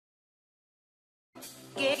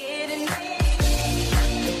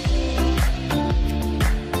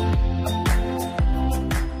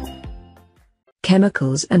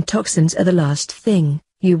Chemicals and toxins are the last thing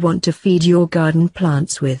you want to feed your garden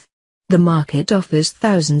plants with. The market offers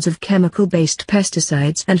thousands of chemical-based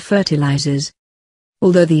pesticides and fertilizers.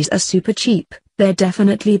 Although these are super cheap, they're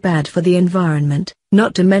definitely bad for the environment,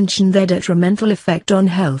 not to mention their detrimental effect on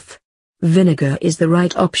health. Vinegar is the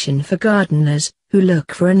right option for gardeners who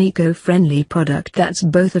look for an eco-friendly product that's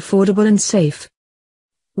both affordable and safe.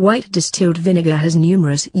 White distilled vinegar has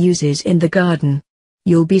numerous uses in the garden.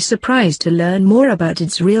 You'll be surprised to learn more about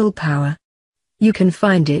its real power. You can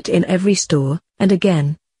find it in every store, and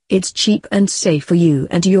again, it's cheap and safe for you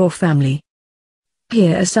and your family.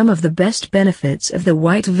 Here are some of the best benefits of the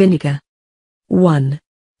white vinegar. 1.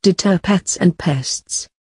 Deter pets and pests.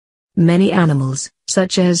 Many animals,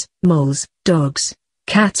 such as moles, dogs,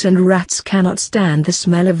 cats and rats cannot stand the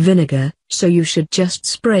smell of vinegar, so you should just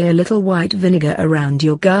spray a little white vinegar around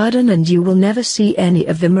your garden and you will never see any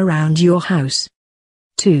of them around your house.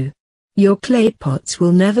 2. Your clay pots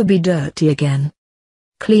will never be dirty again.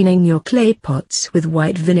 Cleaning your clay pots with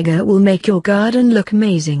white vinegar will make your garden look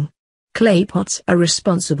amazing. Clay pots are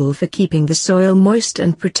responsible for keeping the soil moist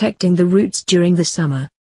and protecting the roots during the summer.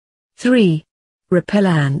 3. Repel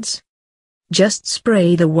ants. Just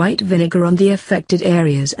spray the white vinegar on the affected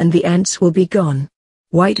areas and the ants will be gone.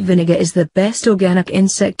 White vinegar is the best organic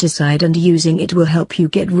insecticide and using it will help you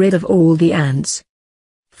get rid of all the ants.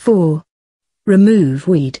 4. Remove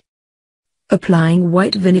weed. Applying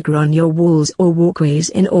white vinegar on your walls or walkways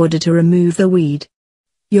in order to remove the weed.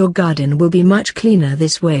 Your garden will be much cleaner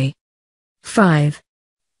this way. 5.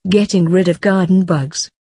 Getting rid of garden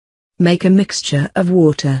bugs. Make a mixture of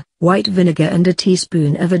water, white vinegar and a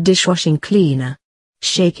teaspoon of a dishwashing cleaner.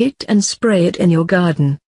 Shake it and spray it in your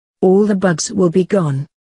garden. All the bugs will be gone.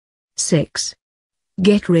 6.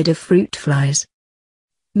 Get rid of fruit flies.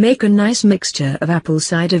 Make a nice mixture of apple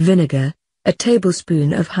cider vinegar, a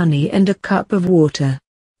tablespoon of honey and a cup of water.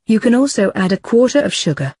 You can also add a quarter of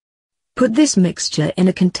sugar. Put this mixture in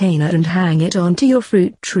a container and hang it onto your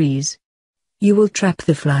fruit trees. You will trap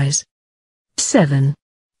the flies. 7.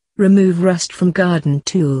 Remove rust from garden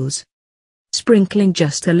tools. Sprinkling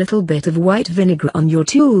just a little bit of white vinegar on your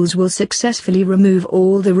tools will successfully remove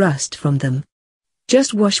all the rust from them.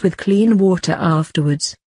 Just wash with clean water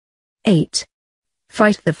afterwards. 8.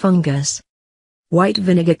 Fight the fungus. White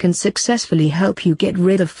vinegar can successfully help you get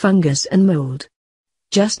rid of fungus and mold.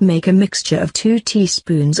 Just make a mixture of 2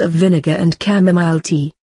 teaspoons of vinegar and chamomile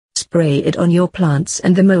tea. Spray it on your plants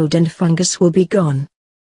and the mold and fungus will be gone.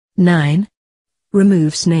 9.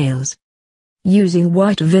 Remove snails. Using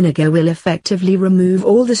white vinegar will effectively remove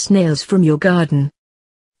all the snails from your garden.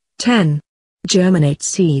 10. Germinate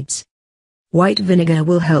seeds. White vinegar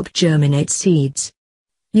will help germinate seeds.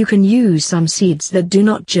 You can use some seeds that do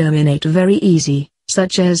not germinate very easy,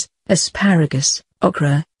 such as asparagus,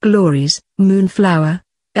 okra, glories, moonflower,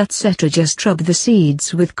 etc. Just rub the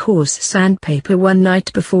seeds with coarse sandpaper one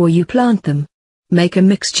night before you plant them. Make a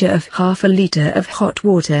mixture of half a liter of hot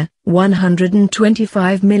water,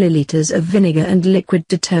 125 milliliters of vinegar and liquid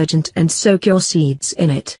detergent and soak your seeds in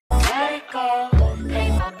it.